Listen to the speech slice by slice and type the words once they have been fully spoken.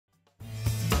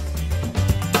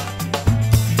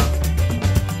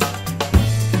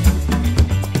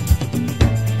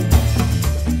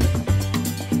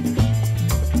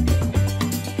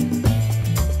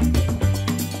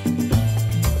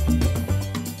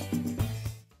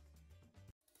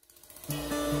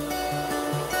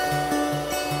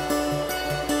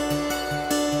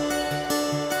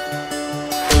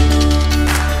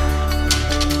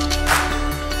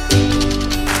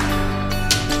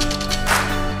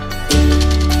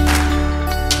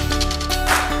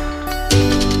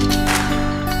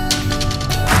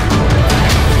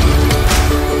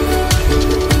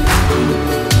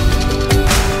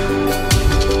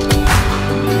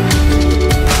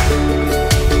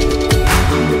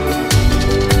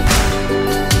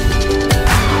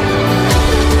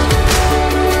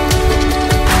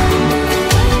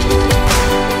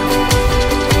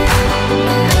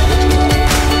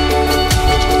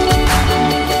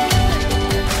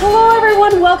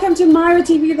everyone, welcome to Maru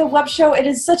TV, the web show. It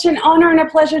is such an honor and a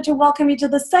pleasure to welcome you to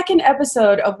the second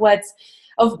episode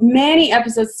of many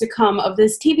episodes to come of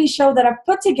this TV show that I've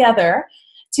put together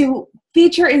to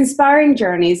feature inspiring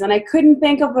journeys. And I couldn't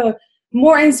think of a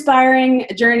more inspiring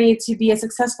journey to be a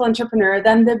successful entrepreneur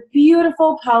than the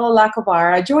beautiful Paula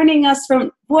Lacobara, joining us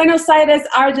from Buenos Aires,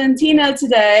 Argentina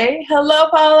today. Hello,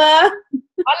 Paula.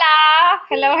 Hola.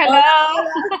 Hello, hello.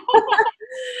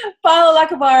 Paula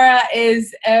Lacobara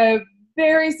is a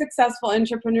very successful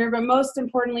entrepreneur, but most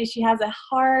importantly, she has a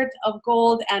heart of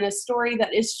gold and a story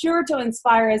that is sure to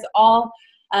inspire us all.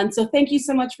 And so thank you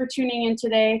so much for tuning in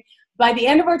today. By the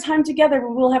end of our time together,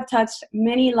 we will have touched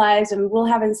many lives and we will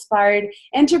have inspired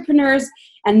entrepreneurs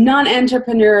and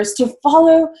non-entrepreneurs to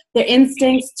follow their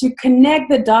instincts, to connect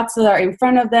the dots that are in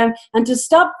front of them, and to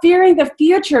stop fearing the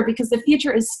future because the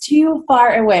future is too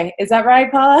far away. Is that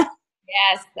right, Paula?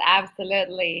 Yes,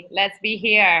 absolutely. Let's be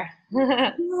here.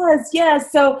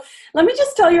 Yes. So let me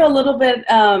just tell you a little bit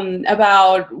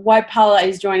about why Paula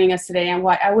is joining us today and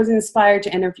why I was inspired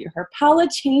to interview her. Paula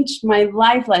changed my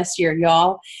life last year,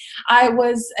 y'all. I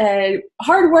was a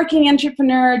hardworking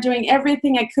entrepreneur doing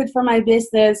everything I could for my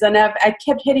business, and I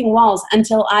kept hitting walls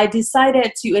until I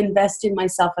decided to invest in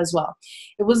myself as well.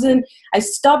 I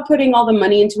stopped putting all the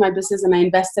money into my business and I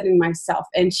invested in myself.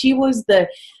 And she was the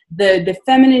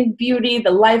feminine beauty,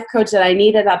 the life coach that I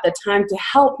needed at the time to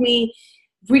help me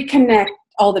reconnect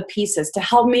all the pieces, to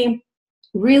help me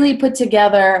really put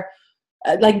together,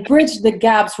 bridge the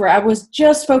gaps where I was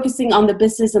just focusing on the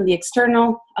business and the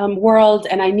external world,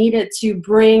 and I needed to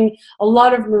bring a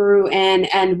lot of Maru in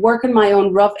and work on my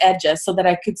own rough edges so that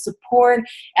I could support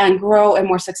and grow a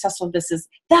more successful business.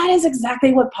 That is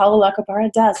exactly what Paula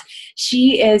Lacobara does.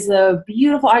 She is a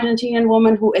beautiful Argentinian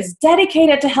woman who is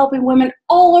dedicated to helping women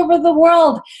all over the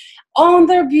world own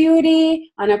their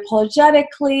beauty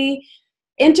unapologetically,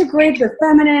 integrate the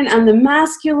feminine and the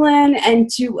masculine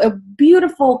into a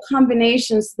beautiful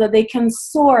combination so that they can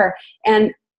soar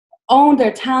and own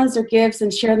their talents, their gifts,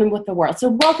 and share them with the world. So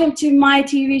welcome to my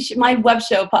my web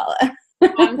show, Paula.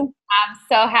 I'm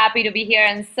so happy to be here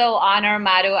and so honored,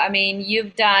 Maru. I mean,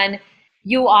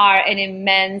 you are an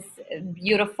immense,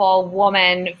 beautiful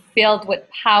woman filled with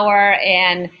power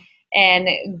and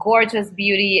gorgeous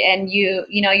beauty, and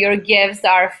your gifts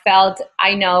are felt,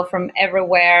 I know, from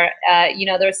everywhere.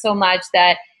 There's so much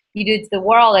that you do to the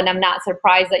world, and I'm not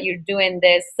surprised that you're doing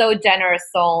this. So generous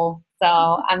soul. So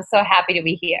I'm so happy to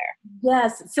be here.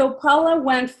 Yes. So Paula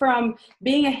went from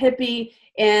being a hippie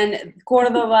in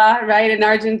Cordoba, right, in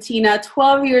Argentina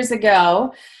 12 years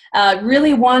ago,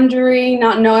 really wondering,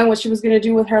 not knowing what she was going to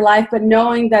do with her life, but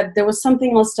knowing that there was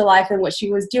something else to life in what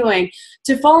she was doing,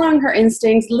 to following her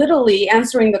instincts, literally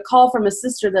answering the call from a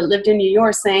sister that lived in New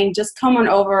York saying, just come on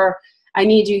over, I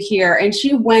need you here. And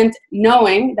she went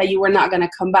knowing that you were not going to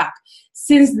come back.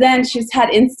 Since then, she's had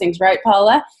instincts, right,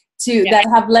 Paula, that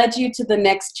have led you to the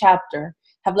next chapter.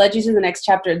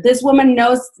 This woman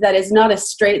knows that it's not a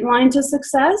straight line to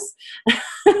success.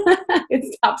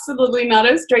 It's absolutely not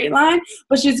a straight line,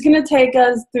 but she's going to take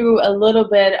us through a little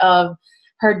bit of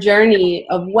her journey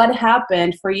of what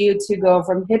happened for you to go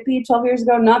from hippie 12 years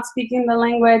ago, not speaking the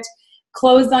language,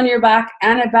 clothes on your back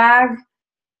and a bag,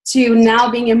 to now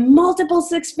being a multiple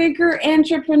six-figure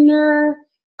entrepreneur,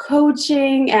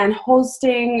 coaching and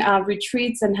hosting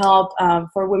retreats and help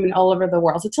for women all over the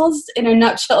world. So tell us in a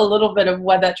nutshell a little bit of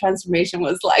what that transformation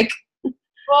was like.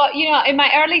 Well, in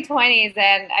my early 20s,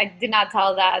 and I did not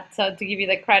tell that, so to give you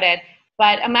the credit,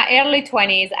 but in my early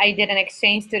 20s, I did an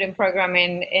exchange student program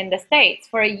in the States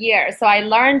for a year. So I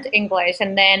learned English,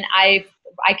 and then I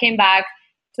came back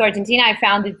to Argentina. I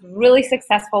found this really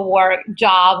successful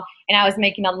job, and I was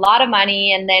making a lot of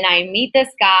money. And then I meet this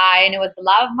guy, and it was the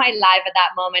love of my life at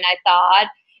that moment, I thought.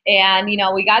 And,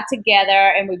 we got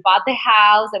together and we bought the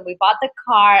house and we bought the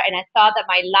car, and I thought that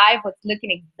my life was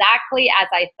looking exactly as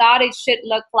I thought it should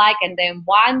look like. And then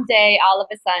one day, all of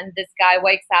a sudden, this guy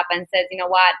wakes up and says, you know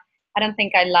what, I don't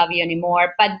think I love you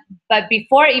anymore. But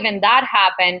before even that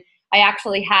happened,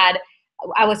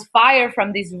 I was fired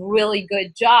from this really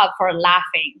good job for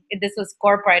laughing. This was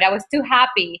corporate. I was too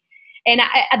happy. And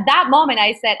at that moment,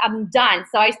 I said, I'm done.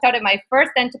 So I started my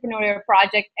first entrepreneurial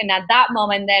project. And at that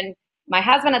moment, then my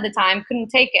husband at the time couldn't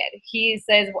take it. He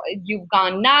says, you've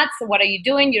gone nuts. What are you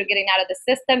doing? You're getting out of the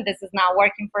system. This is not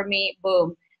working for me.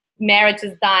 Boom. Marriage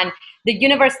is done. The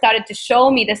universe started to show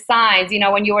me the signs.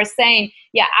 When you were saying,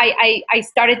 yeah, I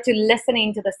started to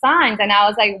listening to the signs, and I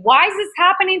was like, why is this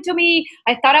happening to me?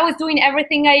 I thought I was doing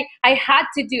everything I had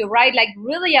to do, right? Like,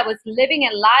 really, I was living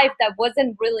a life that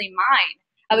wasn't really mine.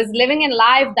 I was living a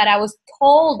life that I was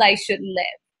told I should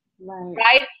live,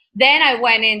 right? Then I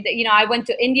went in, I went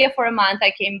to India for a month.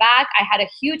 I came back. I had a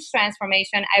huge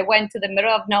transformation. I went to the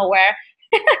middle of nowhere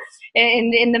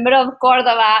in the middle of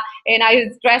Cordova, and I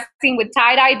was dressing with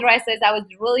tie-dye dresses. I was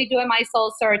really doing my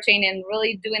soul searching and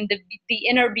really doing the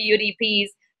inner beauty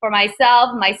piece for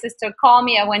myself. My sister called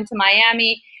me. I went to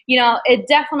Miami. It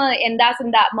definitely, and that's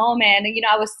in that moment,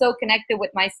 I was so connected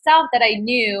with myself that I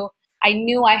knew I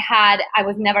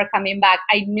was never coming back.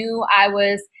 I knew I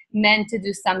was meant to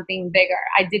do something bigger.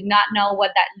 I did not know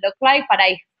what that looked like, but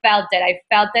I felt it. I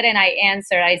felt it, and I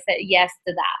answered. I said yes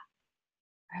to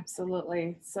that.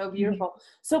 Absolutely. So Mhm. beautiful.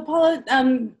 So Paula,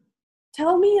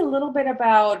 tell me a little bit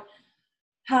about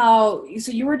so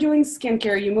you were doing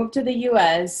skincare, you moved to the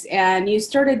US and you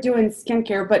started doing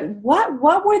skincare, but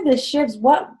what were the shifts?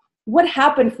 What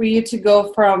happened for you to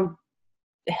go from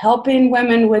helping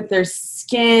women with their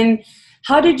skin?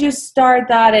 How did you start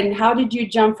that, and how did you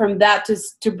jump from that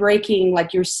to breaking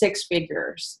like your six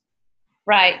figures?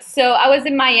 Right. So I was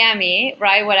in Miami,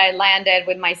 right, when I landed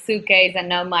with my suitcase and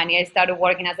no money. I started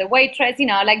working as a waitress,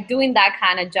 like doing that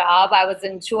kind of job. I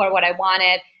wasn't sure what I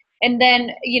wanted. And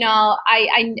then,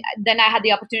 I had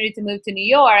the opportunity to move to New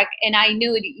York, and I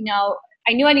knew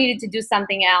I needed to do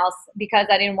something else because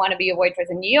I didn't want to be a waitress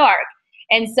in New York.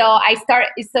 And so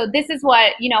this is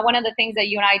what, one of the things that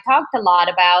you and I talked a lot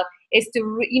about is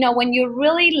when you're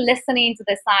really listening to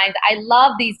the signs. I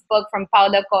love these books from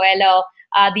Paulo Coelho,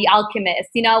 The Alchemist,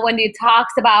 when he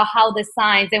talks about how the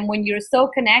signs, and when you're so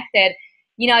connected,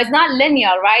 it's not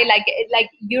linear, right? Like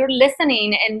you're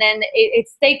listening, and then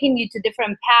it's taking you to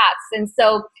different paths. And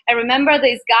so I remember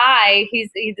this guy,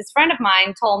 he's this friend of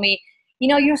mine told me,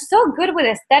 you're so good with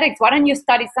aesthetics. Why don't you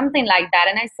study something like that?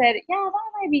 And I said, yeah,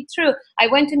 that might be true. I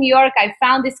went to New York. I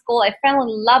found this school. I fell in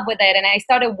love with it. And I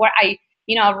started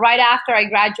right after I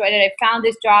graduated, I found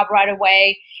this job right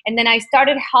away. And then I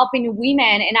started helping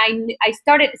women, and I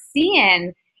started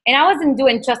seeing, and I wasn't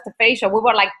doing just a facial. We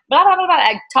were like, blah, blah, blah, blah,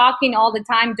 like talking all the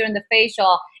time during the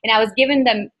facial. And I was giving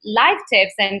them life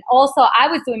tips. And also I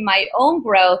was doing my own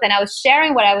growth, and I was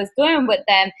sharing what I was doing with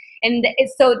them. And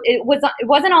so it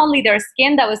wasn't only their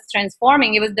skin that was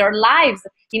transforming, it was their lives.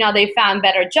 They found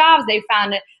better jobs. They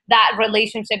found that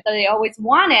relationship that they always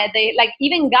wanted. They, like,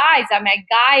 even guys, I met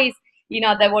guys,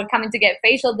 that were coming to get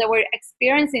facial, they were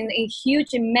experiencing a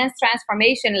huge, immense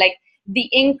transformation, like the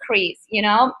increase,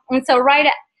 And so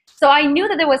I knew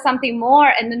that there was something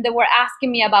more. And then they were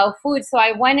asking me about food. So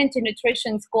I went into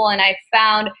nutrition school, and I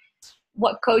found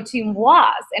what coaching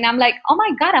was. And I'm like, oh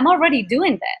my God, I'm already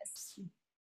doing this.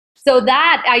 So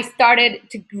that I started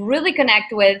to really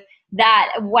connect with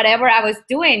that, whatever I was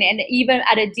doing, and even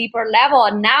at a deeper level.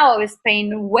 And now I was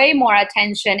paying way more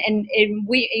attention, and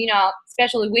we,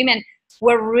 especially women,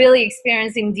 were really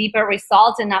experiencing deeper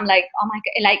results. And I'm like, oh my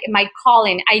God, like my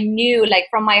calling, I knew, like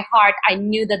from my heart, I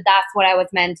knew that that's what I was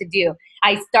meant to do.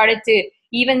 I started to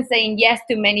even saying yes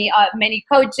to many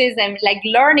coaches, and like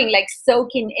learning, like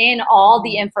soaking in all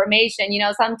the information.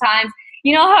 Sometimes,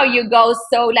 how you go,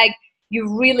 so like, you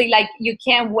really, like, you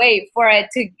can't wait for it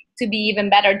to be even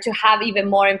better, to have even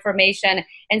more information.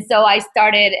 And so I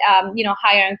started,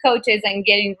 hiring coaches and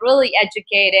getting really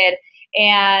educated.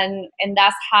 And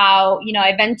that's how,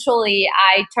 eventually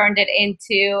I turned it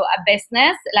into a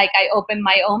business. Like, I opened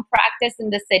my own practice in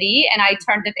the city, and I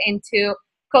turned it into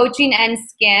coaching and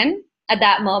skin at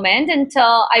that moment,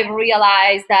 until I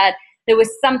realized that there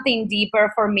was something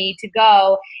deeper for me to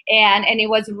go. And it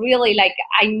was really like,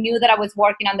 I knew that I was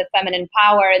working on the feminine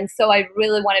power. And so I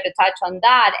really wanted to touch on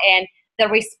that. And the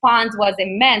response was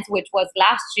immense, which was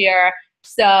last year.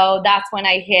 So that's when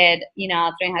I hit,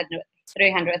 $300,000.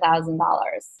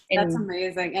 That's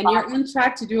amazing. And you're on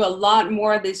track to do a lot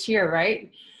more this year,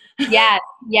 right? Yes.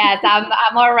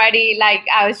 I'm already, like,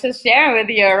 I was just sharing with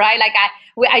you, right? Like,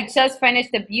 I just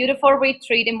finished a beautiful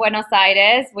retreat in Buenos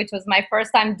Aires, which was my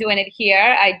first time doing it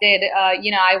here. I did,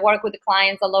 I work with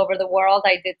clients all over the world.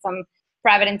 I did some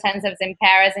private intensives in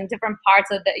Paris and different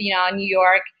parts of the, New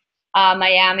York,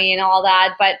 Miami and all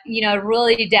that. But,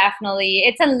 really, definitely,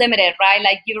 it's unlimited, right?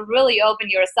 Like, you really open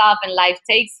yourself and life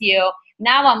takes you.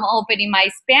 Now I'm opening my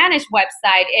Spanish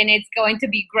website, and it's going to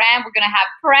be grand. We're going to have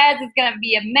press. It's going to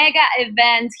be a mega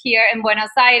event here in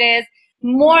Buenos Aires,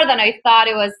 more than I thought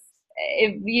it was,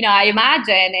 I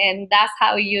imagine. And that's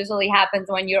how it usually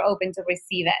happens when you're open to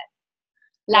receive it.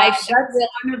 Wow, Life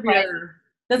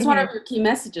that's one of your key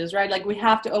messages, right? Like, we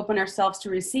have to open ourselves to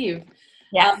receive.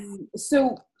 Yes.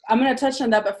 So I'm going to touch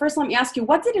on that, but first let me ask you,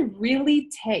 what did it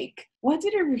really take? What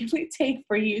did it really take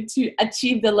for you to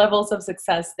achieve the levels of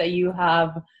success that you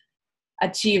have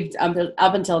achieved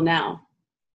up until now?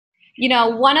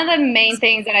 One of the main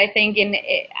things that I think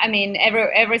I mean,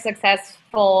 every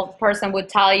successful person would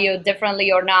tell you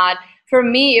differently or not. For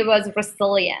me, it was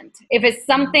resilient. If it's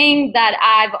something that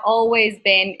I've always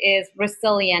been is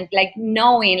resilient, like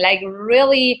knowing, like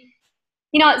really,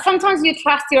 sometimes you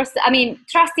trust yourself. I mean,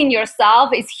 trusting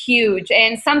yourself is huge.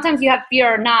 And sometimes you have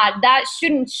fear or not. That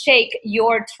shouldn't shake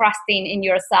your trusting in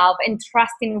yourself and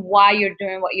trusting why you're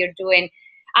doing what you're doing.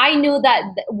 I knew that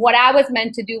what I was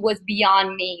meant to do was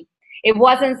beyond me. It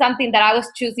wasn't something that I was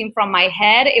choosing from my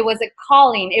head. It was a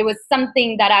calling. It was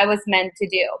something that I was meant to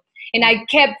do. And I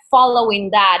kept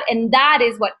following that. And that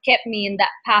is what kept me in that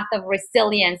path of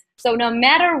resilience. So no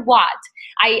matter what,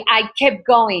 I kept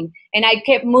going and I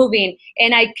kept moving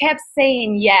and I kept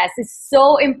saying yes. It's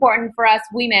so important for us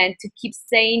women to keep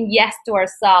saying yes to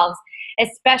ourselves,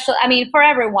 especially, I mean, for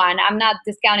everyone. I'm not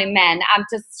discounting men. I'm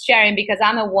just sharing because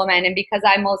I'm a woman and because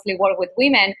I mostly work with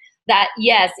women that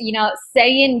yes,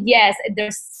 saying yes,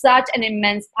 there's such an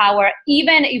immense power,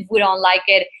 even if we don't like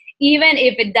it, even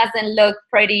if it doesn't look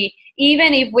pretty,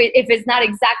 even if it's not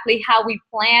exactly how we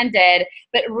planned it,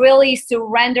 but really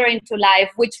surrendering to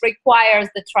life, which requires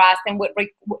the trust and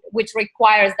which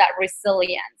requires that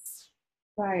resilience.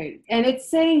 Right. And it's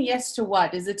saying yes to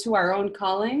what? Is it to our own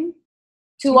calling?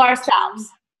 To ourselves.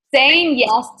 Saying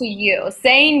yes to you.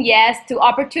 Saying yes to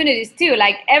opportunities too.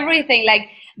 Like everything, like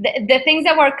the things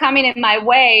that were coming in my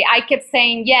way, I kept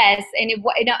saying yes. And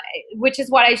which is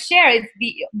what I share, is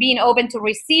being open to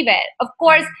receive it. Of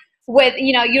course, with,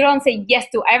 you don't say yes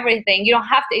to everything. You don't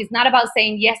have to. It's not about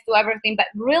saying yes to everything, but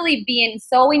really being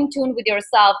so in tune with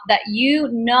yourself that you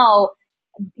know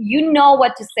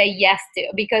what to say yes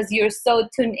to, because you're so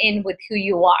tuned in with who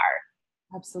you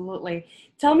are. Absolutely.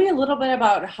 Tell me a little bit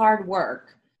about hard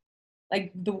work,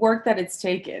 like the work that it's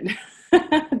taken,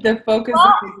 the focus,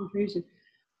 the concentration.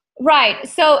 Right.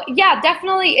 So yeah,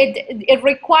 definitely it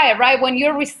required, right? When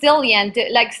you're resilient,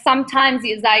 like sometimes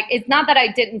it's not that I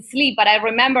didn't sleep, but I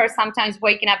remember sometimes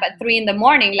waking up at 3 a.m,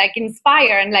 like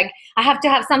inspired and like I have to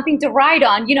have something to write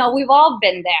on. We've all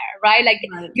been there, right? Like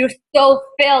right. You're so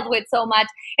filled with so much.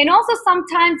 And also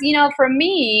sometimes, for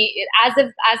me, as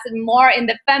more in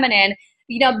the feminine,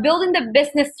 building the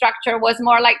business structure was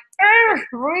more like,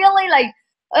 really like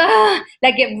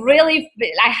it really,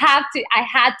 I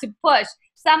had to push.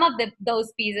 Some of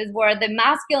those pieces were the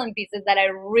masculine pieces that I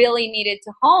really needed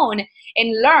to hone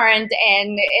and learned,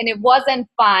 and it wasn't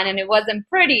fun and it wasn't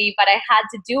pretty, but I had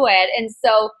to do it. And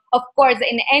so, of course,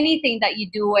 in anything that you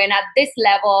do, and at this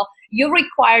level, you're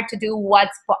required to do what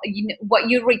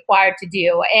you're required to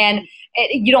do, and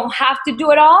you don't have to do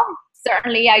it all.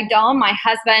 Certainly, I don't. My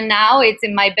husband now, it's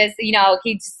in my business.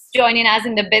 He's joining us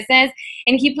in the business,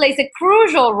 and he plays a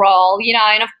crucial role,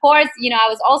 and of course, I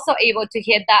was also able to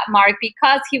hit that mark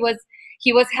because he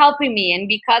was helping me and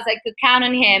because I could count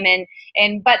on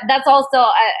him, but that's also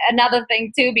another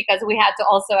thing too, because we had to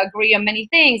also agree on many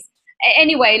things.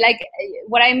 Anyway, like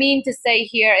what I mean to say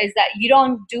here is that you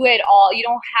don't do it all. You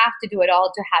don't have to do it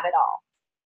all to have it all.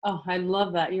 Oh, I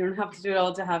love that. You don't have to do it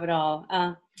all to have it all.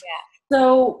 Yeah.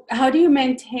 So how do you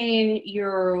maintain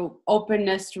your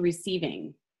openness to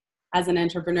receiving as an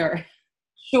entrepreneur?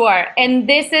 Sure. And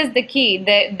this is the key,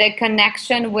 the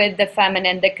connection with the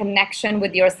feminine, the connection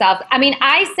with yourself. I mean,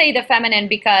 I say the feminine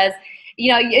because,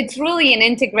 it's really an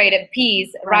integrated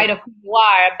piece, right, of who you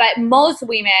are. But most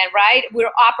women, right,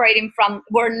 we're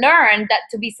learned that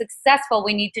to be successful,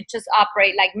 we need to just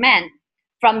operate like men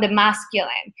from the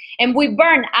masculine. And we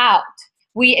burn out.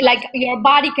 Your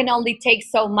body can only take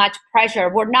so much pressure.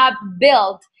 We're not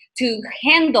built to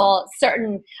handle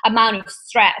certain amount of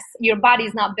stress. Your body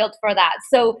is not built for that.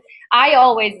 So I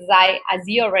always, as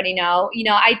you already know,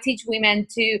 I teach women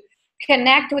to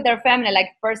connect with their feminine, like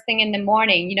first thing in the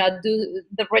morning, do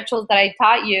the rituals that I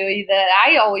taught you, that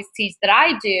I always teach, that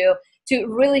I do, to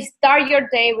really start your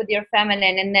day with your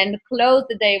feminine and then close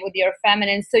the day with your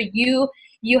feminine. So you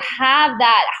have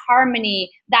that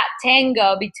harmony, that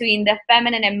tango between the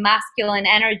feminine and masculine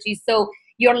energy. So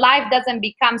your life doesn't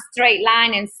become straight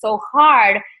line and so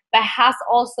hard, but has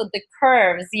also the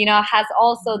curves, has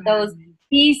also those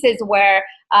pieces where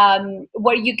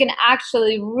you can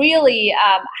actually really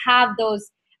have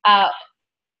those,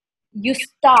 you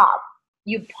stop,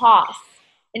 you pause.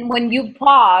 And when you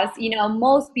pause,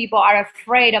 most people are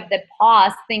afraid of the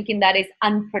pause, thinking that is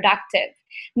unproductive.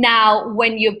 Now,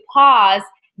 when you pause,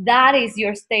 that is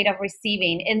your state of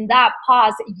receiving. In that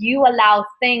pause, you allow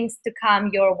things to come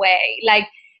your way. Like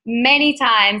many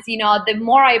times, the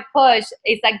more I push,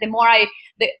 it's like the more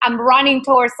I'm running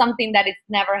towards something that is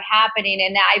never happening.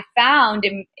 And I found,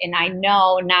 and I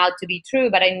know now to be true,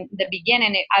 but in the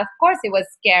beginning, of course it was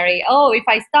scary. Oh, if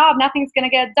I stop, nothing's going to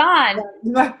get done.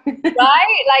 Right?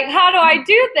 Like, how do I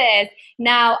do this?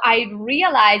 Now I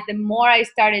realized the more I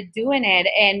started doing it,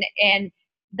 and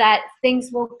that things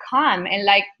will come, and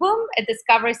like, boom, a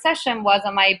discovery session was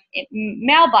on my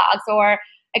mailbox, or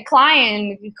a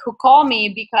client who called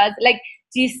me because, like,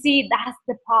 do you see, that's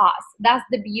the pause. That's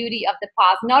the beauty of the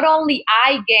pause. Not only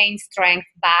I gain strength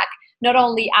back, not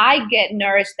only I get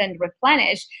nourished and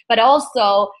replenished, but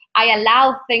also I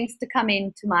allow things to come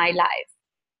into my life.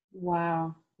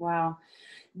 Wow. Wow.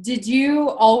 Did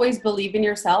you always believe in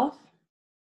yourself?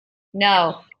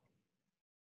 No.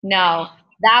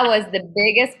 That was the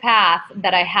biggest path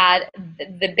that I had,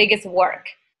 the biggest work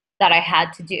that I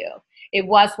had to do. It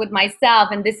was with myself,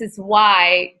 and this is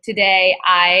why today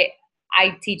I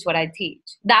teach what I teach.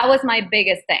 That was my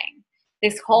biggest thing.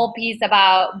 This whole piece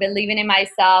about believing in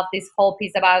myself, this whole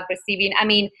piece about receiving. I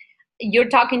mean, you're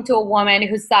talking to a woman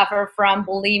who suffered from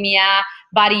bulimia,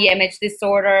 body image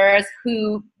disorders,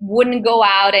 who wouldn't go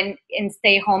out and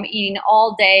stay home eating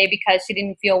all day because she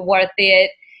didn't feel worth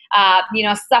it.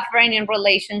 Suffering in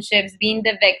relationships, being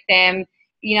the victim,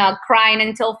 crying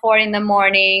until 4 a.m.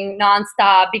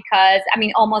 nonstop because,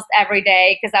 almost every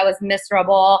day, because I was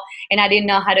miserable and I didn't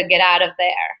know how to get out of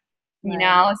there,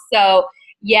 Right. So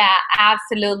yeah,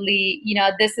 absolutely.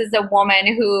 This is a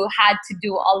woman who had to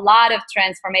do a lot of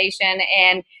transformation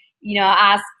and,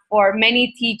 ask for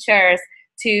many teachers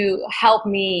to help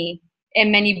me,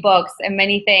 in many books and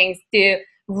many things, to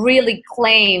really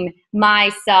claim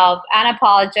myself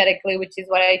unapologetically, which is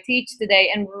what I teach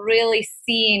today, and really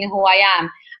seeing who I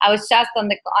am. I was just on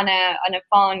a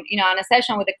phone, on a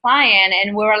session with a client,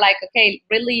 and we were like, okay,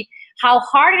 really, how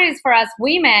hard it is for us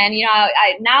women.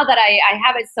 Now that I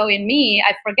have it so in me,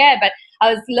 I forget, but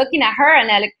I was looking at her and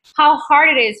like, how hard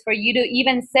it is for you to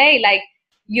even say, like,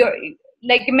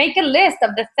 make a list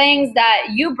of the things that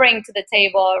you bring to the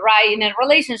table, right, in a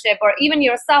relationship, or even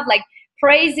yourself, like,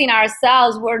 praising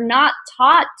ourselves. We're not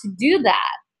taught to do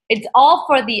that. It's all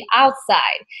for the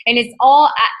outside, and it's all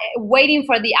waiting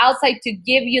for the outside to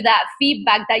give you that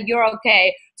feedback that you're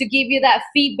okay, to give you that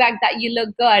feedback that you look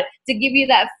good, to give you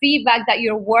that feedback that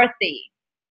you're worthy.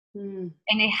 And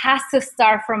it has to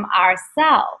start from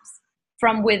ourselves,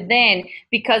 from within,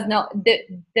 because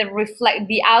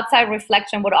the outside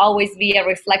reflection would always be a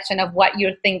reflection of what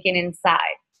you're thinking inside.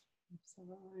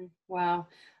 Absolutely. Wow.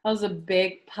 That was a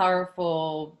big,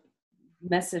 powerful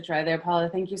message right there, Paula.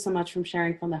 Thank you so much for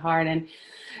sharing from the heart. And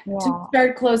to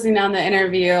start closing down the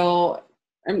interview,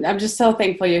 I'm just so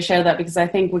thankful you shared that, because I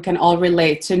think we can all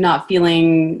relate to not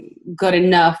feeling good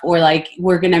enough, or like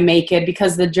we're going to make it,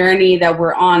 because the journey that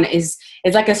we're on is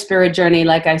like a spirit journey.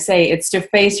 Like I say, it's to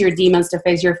face your demons, to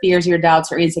face your fears, your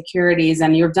doubts, or insecurities.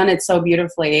 And you've done it so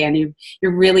beautifully. And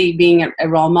you're really being a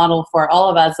role model for all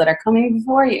of us that are coming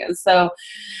before you. So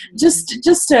just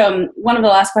one of the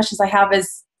last questions I have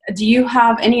is, do you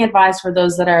have any advice for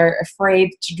those that are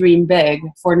afraid to dream big,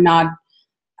 for not,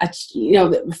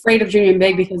 afraid of dreaming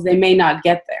big because they may not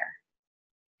get there?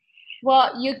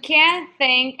 Well, you can't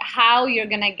think how you're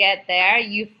going to get there.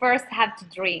 You first have to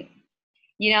dream.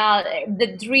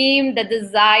 The dream, the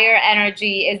desire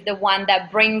energy is the one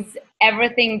that brings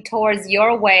everything towards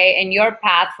your way and your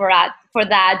path for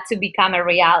that to become a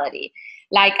reality.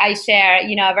 Like I share,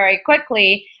 very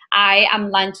quickly, I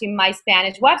am launching my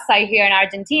Spanish website here in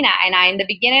Argentina. And in the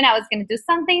beginning, I was going to do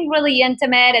something really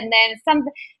intimate. And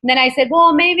then I said,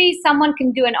 well, maybe someone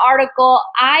can do an article.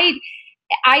 I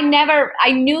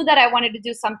knew that I wanted to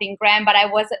do something grand, but I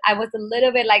was a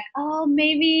little bit like, oh,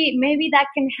 maybe that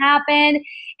can happen.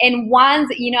 And once,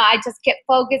 I just kept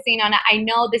focusing on it. I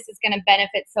know this is going to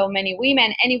benefit so many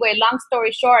women. Anyway, long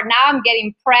story short, now I'm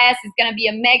getting press. It's going to be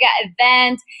a mega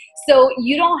event. So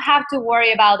you don't have to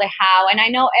worry about the how. And I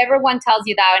know everyone tells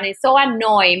you that, and it's so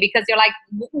annoying, because you're like,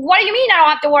 what do you mean I don't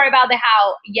have to worry about the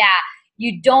how? Yeah,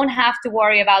 you don't have to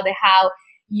worry about the how.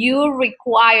 You're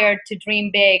required to dream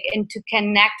big and to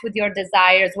connect with your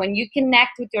desires. When you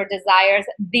connect with your desires,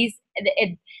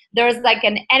 there's like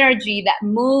an energy that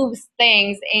moves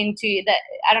things into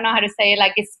I don't know how to say it,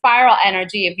 like a spiral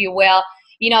energy, if you will,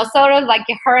 sort of like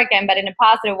a hurricane, but in a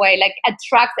positive way, like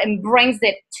attracts and brings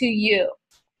it to you.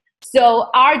 So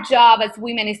our job as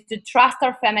women is to trust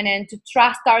our feminine, to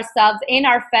trust ourselves in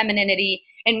our femininity,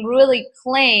 and really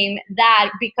claim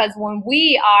that, because when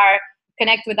we are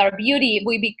connect with our beauty,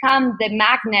 we become the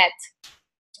magnet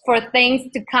for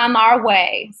things to come our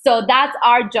way. So that's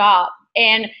our job.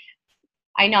 And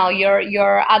I know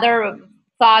your other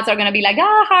thoughts are going to be like,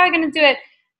 oh, how are you going to do it?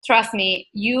 Trust me,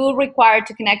 you require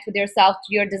to connect with yourself,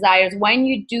 to your desires. When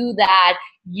you do that,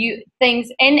 you things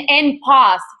and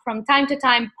pause from time to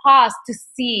time, pause to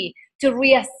see, to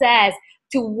reassess,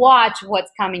 to watch what's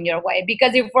coming your way.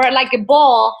 Because if we're like a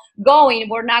ball going,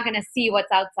 we're not going to see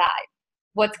what's outside,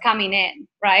 what's coming in,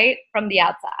 right, from the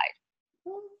outside.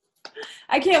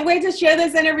 I can't wait to share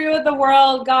this interview with the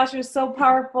world. Gosh, you're so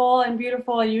powerful and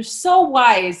beautiful, and you're so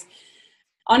wise.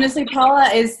 Honestly, Paula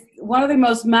is one of the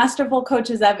most masterful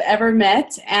coaches I've ever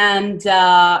met, and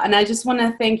I just want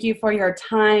to thank you for your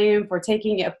time, for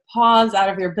taking a pause out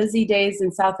of your busy days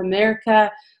in South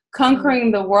America,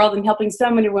 conquering the world, and helping so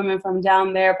many women from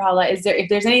down there. Paula, if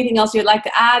there's anything else you'd like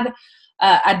to add,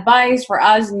 advice for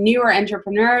us newer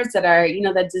entrepreneurs that are,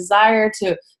 that desire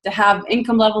to have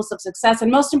income levels of success,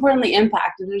 and most importantly,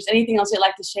 impact. If there's anything else you'd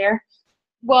like to share.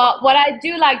 Well, what I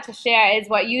do like to share is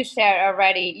what you shared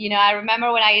already. I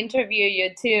remember when I interviewed you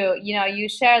too, you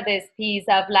share this piece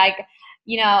of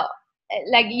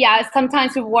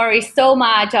sometimes we worry so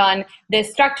much on the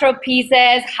structural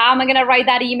pieces. How am I going to write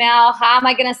that email? How am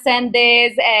I going to send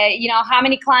this? How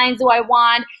many clients do I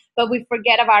want? But we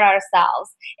forget about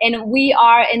ourselves. And we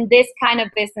are in this kind of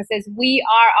businesses. We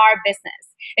are our business.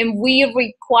 And we are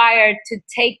required to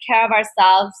take care of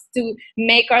ourselves, to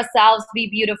make ourselves be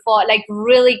beautiful, like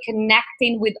really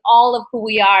connecting with all of who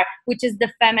we are, which is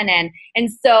the feminine.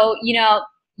 And so,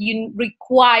 you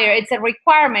require, it's a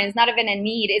requirement, it's not even a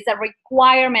need, it's a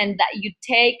requirement that you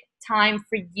take time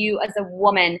for you as a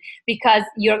woman, because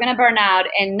you're going to burn out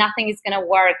and nothing is going to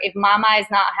work. If mama is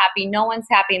not happy, no one's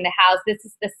happy in the house. This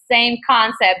is the same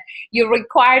concept. You're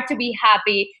required to be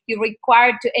happy. You're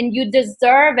required to, and you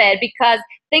deserve it, because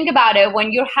think about it.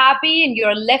 When you're happy and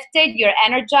you're lifted, you're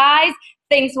energized,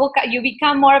 you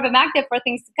become more of a magnet for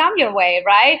things to come your way,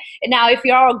 right? And now, if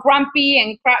you're all grumpy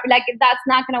and that's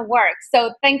not going to work.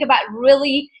 So think about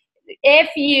really, if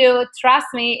you trust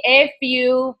me, if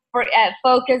you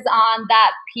focus on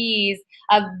that piece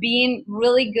of being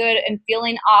really good and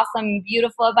feeling awesome and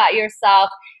beautiful about yourself,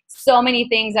 so many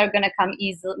things are going to come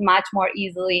much more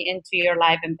easily into your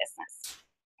life and business.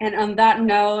 And on that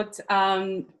note,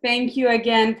 thank you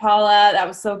again, Paula. That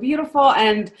was so beautiful.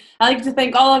 And I'd like to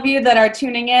thank all of you that are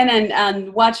tuning in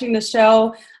and watching the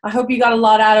show. I hope you got a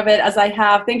lot out of it, as I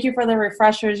have. Thank you for the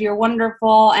refreshers. You're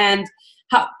wonderful. And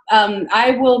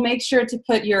I will make sure to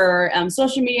put your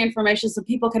social media information so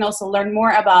people can also learn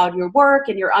more about your work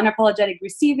and your unapologetic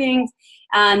receiving,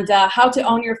 and how to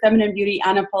own your feminine beauty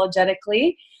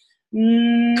unapologetically.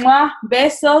 Mwah.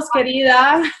 Besos,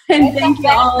 querida. And thank you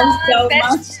all so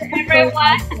much.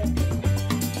 Everyone.